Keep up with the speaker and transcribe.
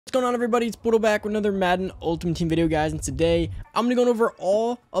What's going on, everybody? It's Poodle back with another Madden Ultimate Team video, guys, and today I'm going to go over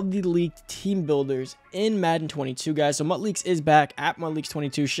all of the leaked team builders in Madden 22, guys. So MuttLeaks is back at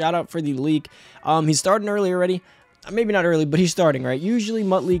MuttLeaks22. Shout out for the leak. He's starting early already. Maybe not early, but he's starting, right? Usually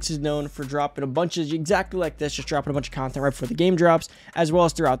MuttLeaks is known for dropping a bunch of, exactly like this, just dropping a bunch of content right before the game drops, as well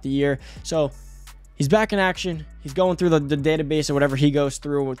as throughout the year. So he's back in action. He's going through the database or whatever he goes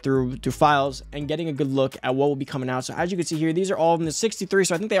through files and getting a good look at what will be coming out. So as you can see here, these are all in the 63.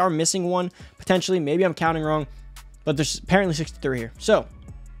 So I think they are missing one potentially. Maybe I'm counting wrong, but there's apparently 63 here. So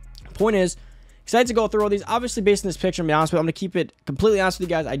point is, excited to go through all these. Obviously, based on this picture, I'm gonna be honest with you, I'm gonna keep it completely honest with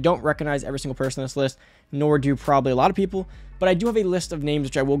you guys. I don't recognize every single person on this list, nor do probably a lot of people, but I do have a list of names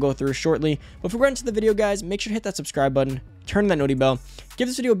which I will go through shortly. But before we get into the video, guys, make sure to hit that subscribe button, turn on that noti bell, give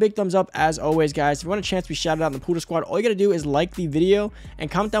this video a big thumbs up as always, guys. If you want a chance to be shouted out in the Poodle Squad, all you gotta do is like the video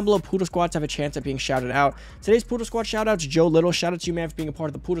and comment down below Poodle Squad to have a chance at being shouted out. Today's Poodle Squad shout out is Joe Little. Shout out to you, man, for being a part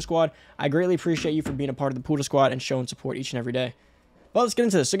of the Poodle Squad. I greatly appreciate you for being a part of the Poodle Squad and showing support each and every day. Well, let's get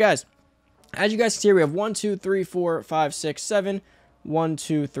into this. So, guys, as you guys can see here, we have 1, 2, 3, 4, 5, 6, 7. 1,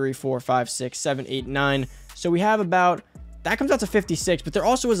 2, 3, 4, 5, 6, 7, 8, 9. So we have about, that comes out to 56, but there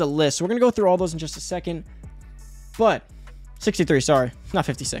also is a list. So we're going to go through all those in just a second. But 63, sorry, not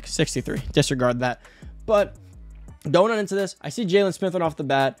 56, 63. Disregard that. But going on into this, I see Jalen Smith went off the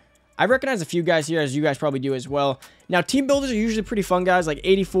bat. I recognize a few guys here, as you guys probably do as well. Now, team builders are usually pretty fun, guys, like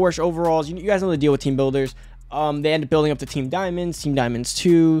 84-ish overalls. You guys know the deal with team builders. They end up building up to Team Diamonds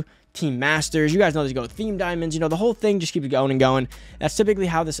 2, Team Masters. You guys know they go Theme Diamonds. You know, the whole thing just keeps going and going. That's typically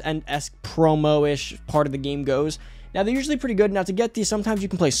how this esque promo-ish part of the game goes. Now, they're usually pretty good. Now, to get these, sometimes you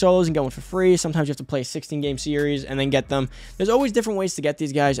can play solos and go in for free. Sometimes you have to play a 16-game series and then get them. There's always different ways to get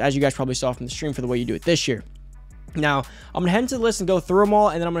these guys, as you guys probably saw from the stream for the way you do it this year. Now, I'm going to head into the list and go through them all,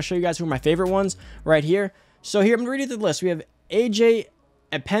 and then I'm going to show you guys who are my favorite ones right here. So here, I'm going to read you the list. We have AJ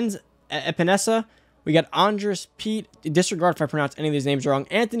Epinesa. We got Andres Pete, disregard if I pronounce any of these names wrong,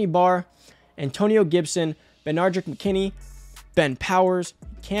 Anthony Barr, Antonio Gibson, Benardrick McKinney, Ben Powers,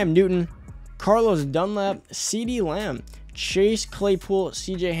 Cam Newton, Carlos Dunlap, CeeDee Lamb, Chase Claypool,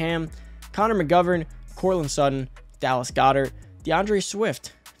 CJ Ham, Connor McGovern, Courtland Sutton, Dallas Goedert, DeAndre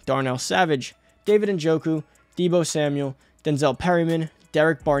Swift, Darnell Savage, David Njoku, Deebo Samuel, Denzel Perryman,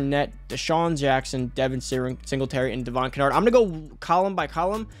 Derek Barnett, Deshaun Jackson, Devin Singletary, and Devon Kennard. I'm going to go column by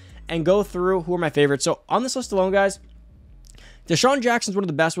column and go through who are my favorites. So on this list alone, guys, Deshaun Jackson's one of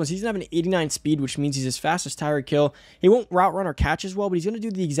the best ones. He's going to have an 89 speed, which means he's as fast as Tyreek Hill. He won't route run or catch as well, but he's going to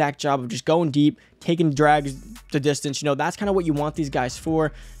do the exact job of just going deep, taking drags the distance. You know, that's kind of what you want these guys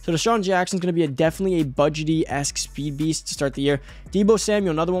for. So Deshaun Jackson's going to be definitely a budgety-esque speed beast to start the year. Deebo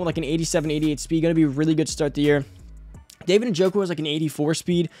Samuel, another one with like an 87, 88 speed, going to be really good to start the year. David Njoku has like an 84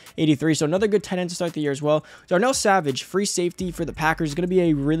 speed, 83, so another good tight end to start the year as well. Darnell Savage, free safety for the Packers, is going to be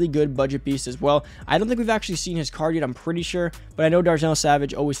a really good budget beast as well. I don't think we've actually seen his card yet, I'm pretty sure, but I know Darnell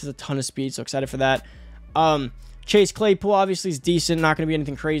Savage always has a ton of speed, so excited for that. Chase Claypool obviously is decent, not going to be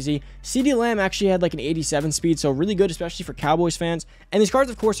anything crazy. CeeDee Lamb actually had like an 87 speed, so really good, especially for Cowboys fans. And these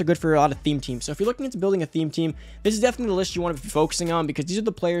cards, of course, are good for a lot of theme teams. So if you're looking into building a theme team, this is definitely the list you want to be focusing on, because these are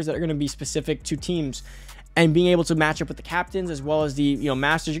the players that are going to be specific to teams. And being able to match up with the captains as well as the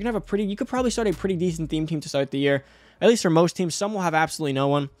masters, you're gonna have you could probably start a pretty decent theme team to start the year. At least for most teams. Some will have absolutely no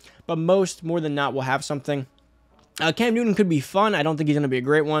one, but most, more than not, will have something. Cam Newton could be fun. I don't think he's gonna be a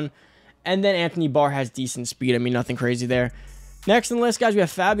great one. And then Anthony Barr has decent speed. I mean, nothing crazy there. Next on the list, guys, we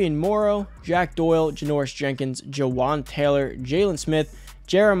have Fabian Morrow, Jack Doyle, Janoris Jenkins, Jawan Taylor, Jalen Smith,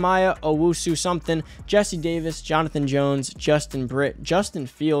 Jeremiah Owusu something, Jesse Davis, Jonathan Jones, Justin Britt, Justin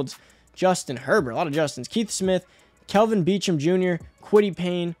Fields, Justin Herbert, a lot of Justins, Keith Smith, Kelvin Beachum Jr., Kwity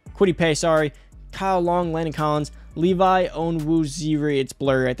Paye, Kyle Long, Landon Collins, Levi Onwuziri, it's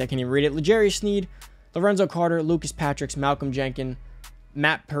blurry right there, I can't even read it, L'Jarius Sneed, Lorenzo Carter, Lucas Patrick, Malcolm Jenkins,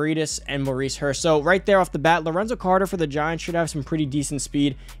 Matt Paredes, and Maurice Hurst. So right there off the bat, Lorenzo Carter for the Giants should have some pretty decent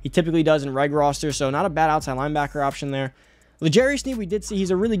speed. He typically does in reg roster, so not a bad outside linebacker option there. L'Jarius Sneed, we did see, he's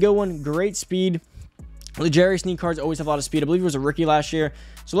a really good one, great speed. L'Jarius Sneed cards always have a lot of speed. I believe he was a rookie last year.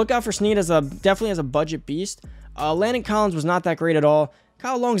 So look out for Sneed as definitely as a budget beast. Landon Collins was not that great at all.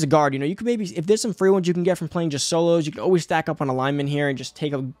 Kyle Long's a guard. You know, you could maybe, if there's some free ones you can get from playing just solos, you can always stack up on a lineman here and just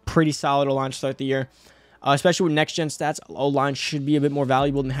take a pretty solid O-line to start the year. Especially with next-gen stats, O-line should be a bit more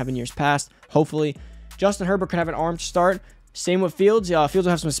valuable than having years past, hopefully. Justin Herbert could have an arm to start. Same with Fields. Fields will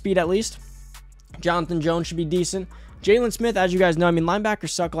have some speed at least. Jonathan Jones should be decent. Jalen Smith, as you guys know, I mean, linebackers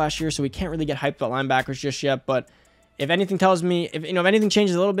suck last year, so we can't really get hyped about linebackers just yet. But if anything tells me, if anything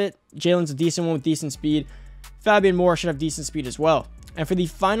changes a little bit, Jalen's a decent one with decent speed. Fabian Moore should have decent speed as well. And for the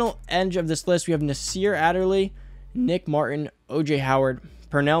final edge of this list, we have Nasir Adderley, Nick Martin, OJ Howard,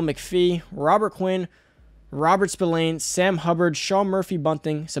 Pernell McPhee, Robert Quinn, Robert Spillane, Sam Hubbard, Sean Murphy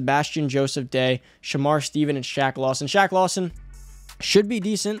Bunting, Sebastian Joseph Day, Shamar Stephen, and Shaq Lawson. Shaq Lawson should be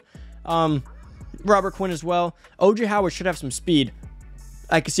decent. Robert Quinn as well. OJ Howard should have some speed.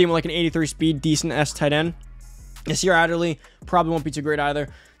 I could see him with like an 83 speed, decent S tight end. Nasir Adderley probably won't be too great either.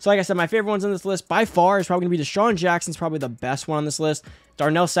 So like I said, my favorite ones on this list by far is probably going to be Deshaun Jackson's probably the best one on this list.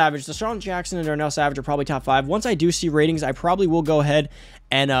 Darnell Savage. Deshaun Jackson and Darnell Savage are probably top 5. Once I do see ratings, I probably will go ahead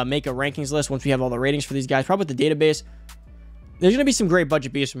and make a rankings list once we have all the ratings for these guys. Probably with the database. There's going to be some great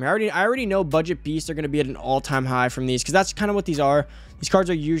budget beasts from here. I already know budget beasts are going to be at an all-time high from these because that's kind of what these are. These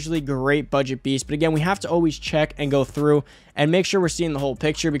cards are usually great budget beasts. But again, we have to always check and go through and make sure we're seeing the whole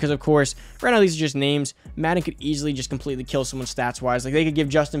picture because, of course, right now these are just names. Madden could easily just completely kill someone stats-wise. Like, they could give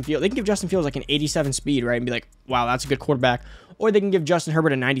Justin Fields like an 87 speed, right? And be like, wow, that's a good quarterback. Or they can give Justin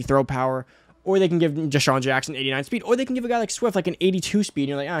Herbert a 90 throw power. Or they can give Deshaun Jackson 89 speed. Or they can give a guy like Swift like an 82 speed. And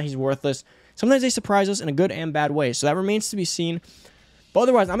you're like, ah, he's worthless. Sometimes they surprise us in a good and bad way. So that remains to be seen. But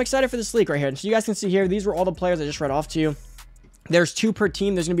otherwise, I'm excited for this league right here. And so you guys can see here, these were all the players I just read off to you. There's 2 per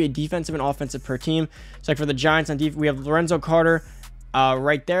team. There's going to be a defensive and offensive per team. So like for the Giants on defense, we have Lorenzo Carter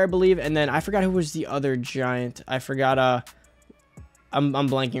right there, I believe. And then I forgot who was the other Giant. I forgot. I'm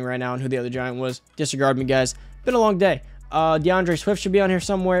blanking right now on who the other Giant was. Disregard me, guys. Been a long day. DeAndre Swift should be on here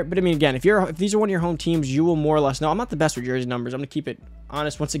somewhere. But I mean, again, if these are one of your home teams, you will more or less know. I'm not the best with jersey numbers. I'm going to keep it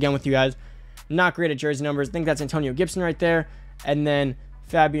honest once again with you guys. Not great at jersey numbers. I think that's Antonio Gibson right there. And then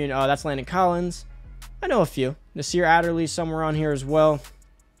Fabian, that's Landon Collins. I know a few. Nasir Adderley somewhere on here as well.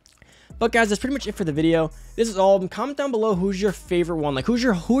 But guys, that's pretty much it for the video. This is all. Comment down below who's your favorite one. Like who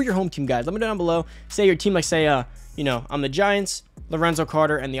are your home team guys? Let me know down below. Say your team, like say you know, I'm the Giants, Lorenzo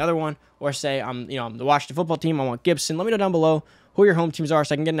Carter, and the other one, or say I'm the Washington football team. I want Gibson. Let me know down below who your home teams are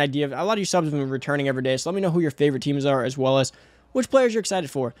so I can get an idea of. A lot of you subs have been returning every day, so let me know who your favorite teams are as well as which players you're excited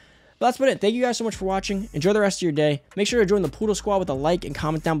for. But that's about it. Thank you guys so much for watching. Enjoy the rest of your day. Make sure to join the Poodle Squad with a like and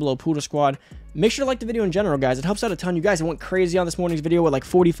comment down below Poodle Squad. Make sure to like the video in general, guys. It helps out a ton. You guys went crazy on this morning's video with like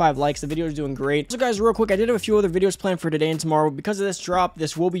 45 likes. The video is doing great. So guys, real quick, I did have a few other videos planned for today and tomorrow. Because of this drop,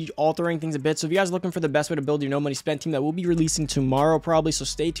 this will be altering things a bit. So if you guys are looking for the best way to build your no money spent team, that will be releasing tomorrow probably. So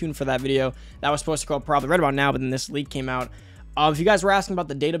stay tuned for that video. That was supposed to go up probably right about now, but then this leak came out. If you guys were asking about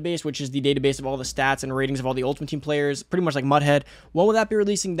the database, which is the database of all the stats and ratings of all the Ultimate Team players, pretty much like Mudhead, when will that be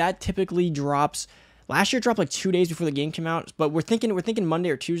releasing? That typically drops. Last year it dropped like 2 days before the game came out, but we're thinking Monday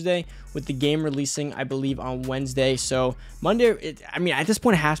or Tuesday, with the game releasing, I believe, on Wednesday. So Monday, I mean, at this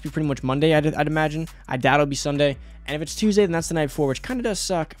point it has to be pretty much Monday, I'd imagine. I doubt it'll be Sunday. And if it's Tuesday, then that's the night before, which kind of does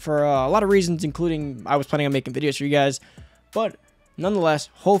suck for a lot of reasons, including I was planning on making videos for you guys. But nonetheless,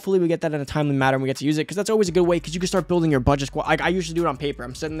 hopefully we get that in a timely manner and we get to use it, because that's always a good way, because you can start building your budget squad. Like I usually do it on paper.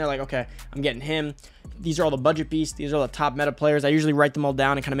 I'm sitting there like, okay, I'm getting him. These are all the budget beasts. These are all the top meta players. I usually write them all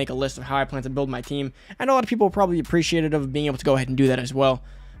down and kind of make a list of how I plan to build my team. And a lot of people will probably appreciate it of being able to go ahead and do that as well.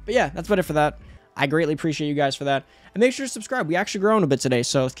 But yeah, that's about it for that. I greatly appreciate you guys for that. And make sure to subscribe. We actually grown a bit today,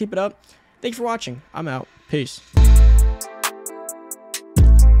 so let's keep it up. Thank you for watching. I'm out. Peace.